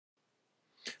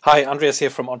Hi, Andreas here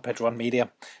from On-Page One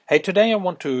Media. Hey, today I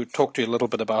want to talk to you a little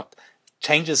bit about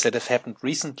changes that have happened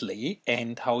recently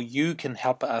and how you can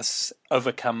help us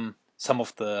overcome some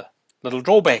of the little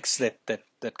drawbacks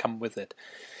that come with it.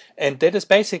 And that is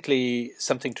basically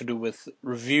something to do with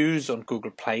reviews on Google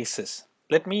Places.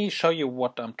 Let me show you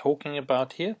what I'm talking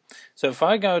about here. So if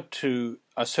I go to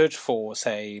a search for,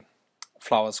 say,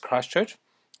 Flowers Christchurch,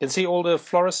 you can see all the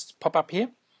florists pop up here.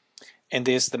 And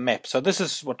there's the map. So this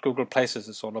is what Google Places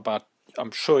is all about.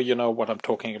 I'm sure you know what I'm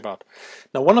talking about.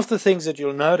 Now, one of the things that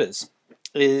you'll notice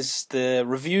is the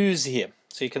reviews here.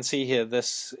 So you can see here,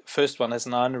 this first one has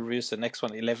 9 reviews, the next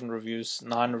one 11 reviews,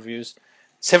 9 reviews,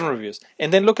 7 reviews.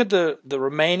 And then look at the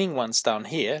remaining ones down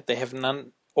here. They have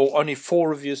none or only 4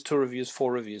 reviews, 2 reviews, 4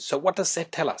 reviews. So what does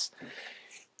that tell us?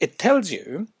 It tells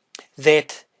you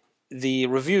that the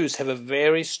reviews have a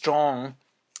very strong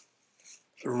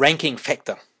ranking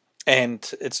factor.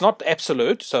 And it's not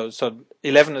absolute, so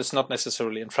 11 is not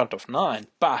necessarily in front of 9,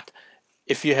 but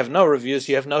if you have no reviews,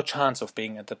 you have no chance of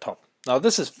being at the top. Now,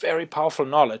 this is very powerful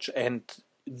knowledge, and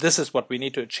this is what we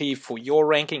need to achieve for your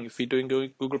ranking. If we're doing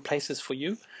Google Places for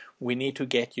you, we need to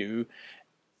get you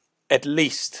at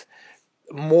least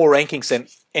more rankings than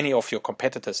any of your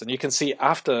competitors. And you can see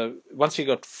once you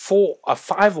got 4 or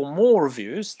 5 or more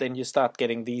reviews, then you start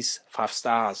getting these 5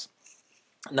 stars.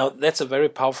 Now, that's a very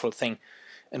powerful thing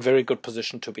and very good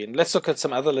position to be in. Let's look at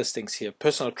some other listings here.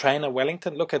 Personal trainer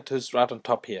Wellington, look at who's right on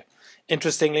top here.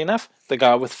 Interestingly enough, the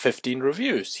guy with 15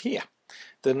 reviews here.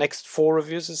 The next 4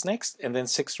 reviews is next, and then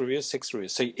 6 reviews, 6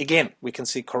 reviews. So again, we can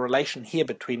see correlation here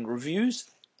between reviews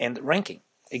and ranking.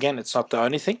 Again, it's not the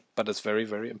only thing, but it's very,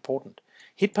 very important.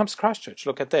 Heat Pumps Christchurch,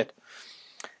 look at that.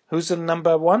 Who's in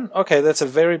number 1? Okay, that's a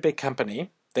very big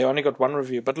company. They only got 1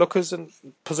 review, but look who's in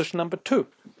position number 2.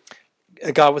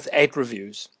 A guy with 8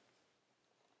 reviews.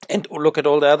 And look at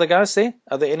all the other guys there.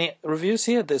 Are there any reviews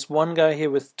here? There's one guy here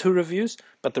with 2 reviews,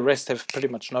 but the rest have pretty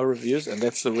much no reviews, and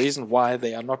that's the reason why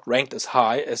they are not ranked as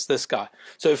high as this guy.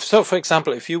 So, for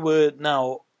example, if you were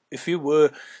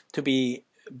to be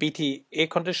BT air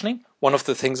conditioning, one of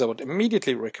the things I would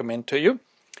immediately recommend to you,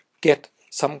 get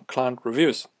some client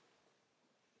reviews,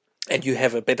 and you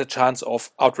have a better chance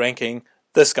of outranking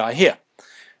this guy here.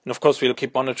 And of course, we'll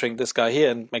keep monitoring this guy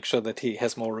here and make sure that he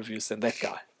has more reviews than that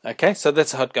guy. Okay, so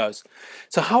that's how it goes.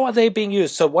 So how are they being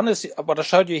used? So one is what I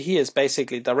showed you here is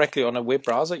basically directly on a web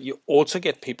browser. You also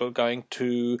get people going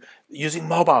to using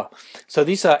mobile. So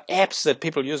these are apps that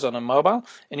people use on a mobile.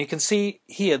 And you can see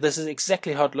here, this is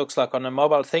exactly how it looks like on a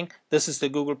mobile thing. This is the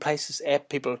Google Places app.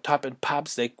 People type in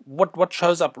pubs. What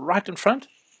shows up right in front?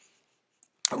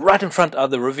 Right in front are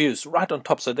the reviews, right on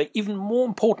top. So they're even more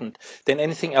important than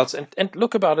anything else. And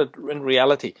look about it in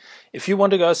reality. If you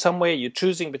want to go somewhere, you're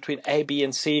choosing between A, B,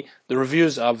 and C, the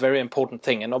reviews are a very important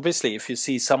thing. And obviously, if you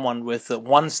see someone with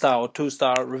 1-star or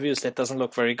 2-star reviews, that doesn't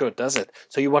look very good, does it?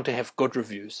 So you want to have good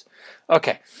reviews.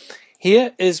 Okay,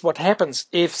 here is what happens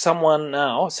if someone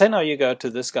say now you go to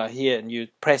this guy here and you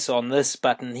press on this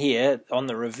button here on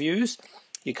the reviews,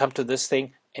 you come to this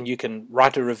thing and you can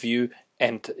write a review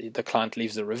and the client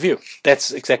leaves a review.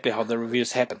 That's exactly how the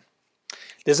reviews happen.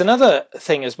 There's another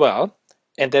thing as well,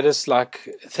 and that is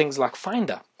things like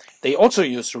Finder. They also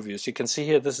use reviews. You can see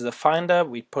here, this is a Finder.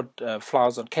 We put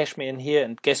flowers on cashmere in here,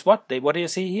 and guess what? What do you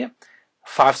see here?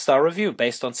 5-star review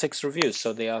based on 6 reviews.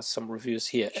 So there are some reviews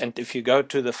here. And if you go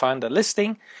to the Finder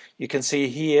listing, you can see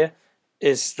here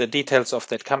is the details of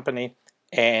that company,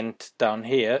 and down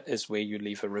here is where you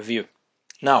leave a review.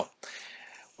 Now,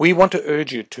 we want to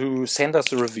urge you to send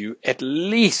us a review at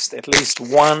least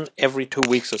one every 2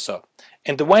 weeks or so.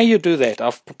 And the way you do that,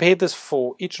 I've prepared this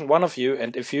for each and one of you,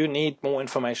 and if you need more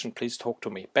information, please talk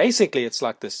to me. Basically, it's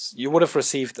like this. You would have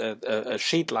received a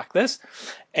sheet like this,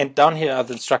 and down here are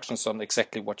the instructions on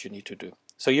exactly what you need to do.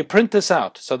 So you print this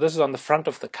out. So this is on the front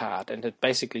of the card, and it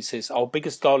basically says, our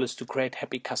biggest goal is to create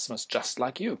happy customers just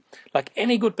like you. Like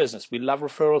any good business, we love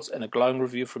referrals, and a glowing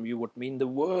review from you would mean the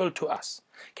world to us.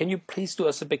 Can you please do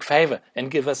us a big favor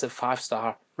and give us a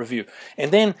 5-star review?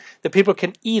 And then the people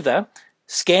can either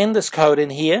scan this code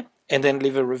in here and then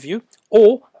leave a review,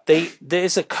 or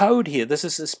there's a code here. This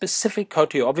is a specific code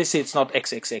to you. Obviously, it's not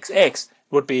XXXX. It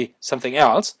would be something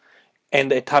else. And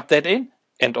they type that in,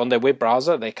 and on their web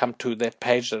browser, they come to that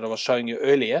page that I was showing you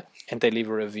earlier, and they leave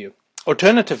a review.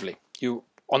 Alternatively,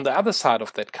 on the other side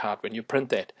of that card, when you print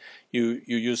that, you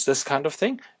use this kind of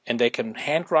thing, and they can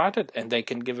handwrite it, and they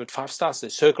can give it 5 stars. They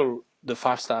circle the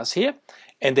 5 stars here,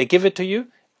 and they give it to you,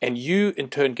 and you in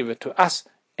turn give it to us,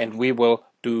 and we will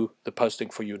do the posting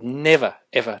for you. Never,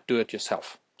 ever do it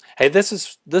yourself. Hey, this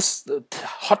is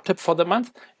hot tip for the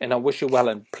month, and I wish you well,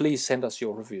 and please send us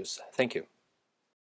your reviews. Thank you.